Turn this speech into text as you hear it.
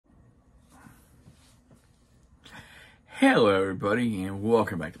Hello everybody and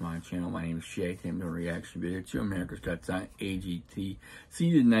welcome back to my channel. My name is Shay. I'm doing a reaction video to America's Got Talent AGT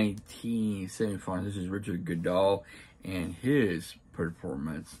Season 19 Semifinals. This is Richard Goodall and his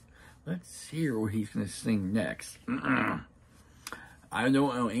performance. Let's hear what he's going to sing next. I don't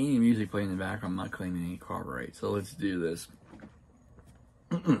know any music playing in the background. I'm not claiming any copyright. So let's do this.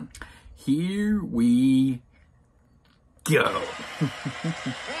 Here we go.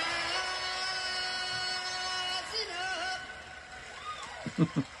 Back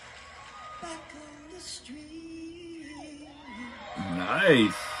on the street.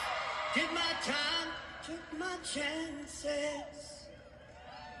 Nice. Did my time, took my chances.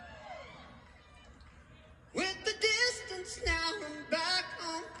 With the distance now, I'm back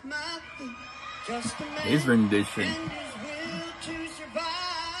on my feet. Just a man His rendition. and his will to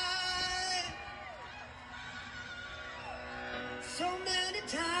survive. So many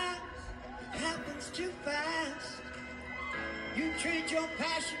times it happens too fast. You trade your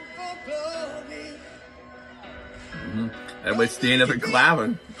passion for glory. Everybody stand up and clapping.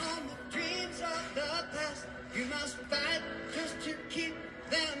 On the dreams of the past, you must fight just to keep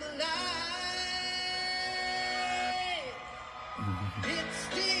them alive. It's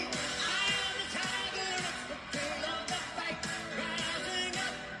the eye of the tiger, it's the thrill of the fight, rising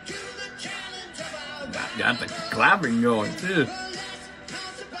up to the challenge of our Got the clapping going too.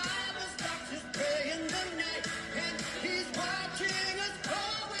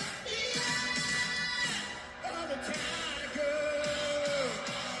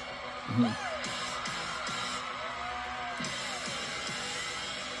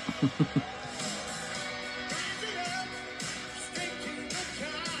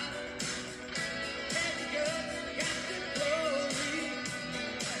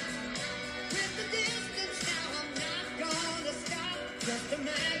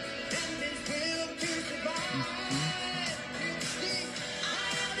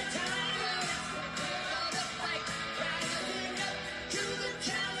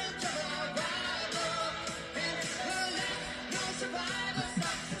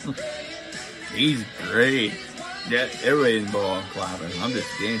 He's great. Yeah, everybody's involved clapping. I'm just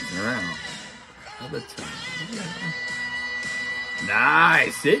dancing around. All the time.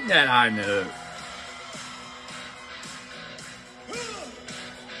 Nice, hitting that high note.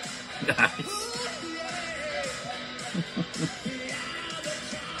 Nice.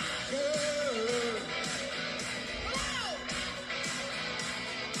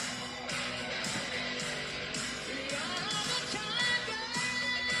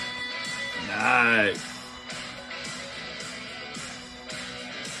 Nice.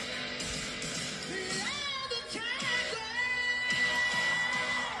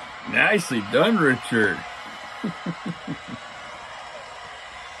 Nicely done, Richard.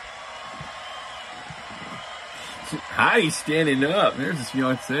 Heidi's standing up. There's his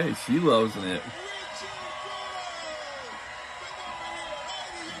fiance. She loves it.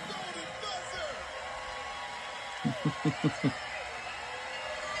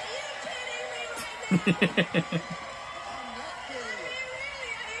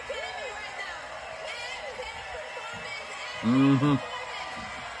 Mm-hmm.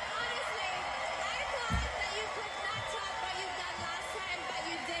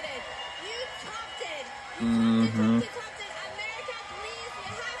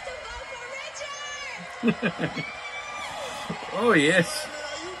 Oh yes.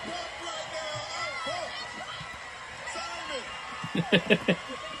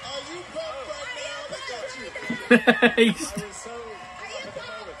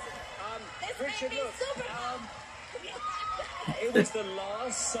 Richard, look, it was the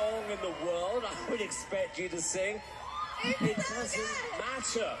last song in the world I would expect you to sing. It doesn't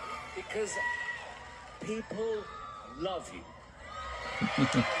matter because people love you.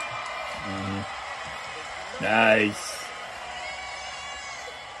 Nice.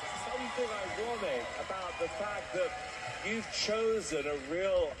 Something ironic about the fact that you've chosen a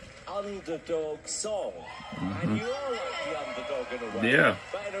real underdog song, and you are like the underdog in a way, yeah,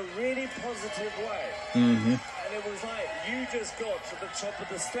 but in a really positive way. And it was like you just got to the top of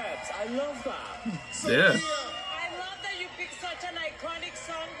the steps. I love that. Yeah. I love that you picked such an iconic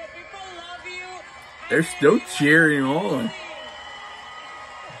song that people love you. They're still cheering on.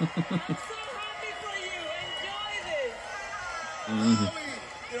 I'm so happy for you. Enjoy this.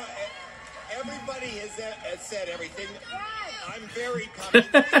 You know, everybody has said everything. I'm very pumped.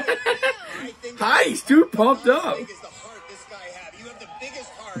 I think Hi, he's too pumped up. How big is the heart this guy have? You have the biggest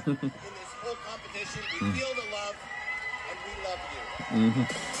heart in this whole competition. We feel the love, and we love you.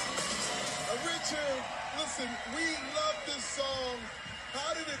 Richard, listen, we love this song.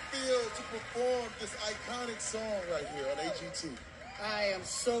 How did it feel to perform this iconic song right here on AGT? I am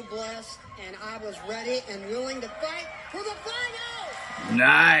so blessed, and I was ready and willing to fight for the finals.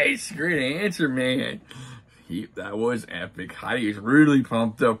 Nice. Great answer, man. That was epic. Heidi is really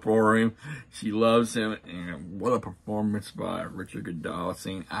pumped up for him. She loves him. And what a performance by Richard Goodall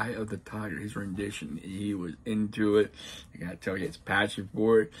saying Eye of the Tiger, his rendition. He was into it. I gotta tell you, his passion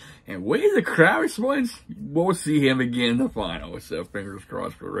for it. And way the crowd responds, we'll see him again in the finals. So fingers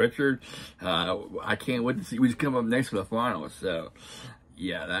crossed for Richard. I can't wait to see who's coming up next for the finals. So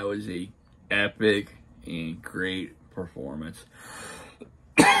yeah, that was a epic and great performance.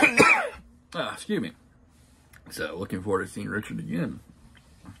 Excuse me. So looking forward to seeing Richard again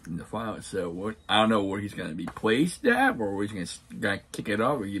in the finals. So I don't know where he's going to be placed at, or where he's going to kick it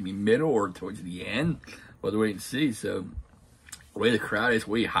off, or give me middle or towards the end. We'll wait and see. So the way the crowd is, the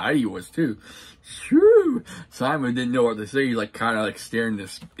way Heidi was too. Shoo! Simon didn't know what to say. He's like kind of like staring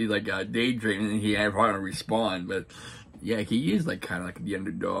this, he's like daydreaming, and he had probably to respond. But yeah, he is like kind of like the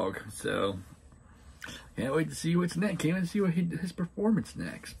underdog. So can't wait to see what's next. Can't wait to see what his performance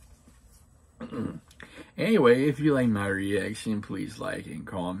next. Anyway, if you like my reaction, please like and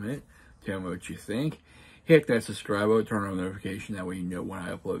comment. Tell me what you think. Hit that subscribe button, turn on the notification. That way you know when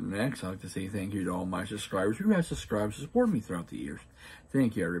I upload next. I'd like to say thank you to all my subscribers who have subscribed to support me throughout the years.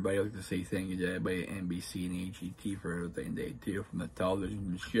 Thank you, everybody. I'd like to say thank you to everybody at NBC and AGT for everything they do from the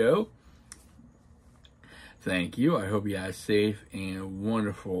television show. Thank you. I hope you have a safe and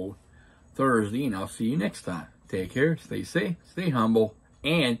wonderful Thursday, and I'll see you next time. Take care, stay safe, stay humble,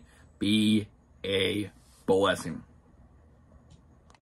 and be a blessing.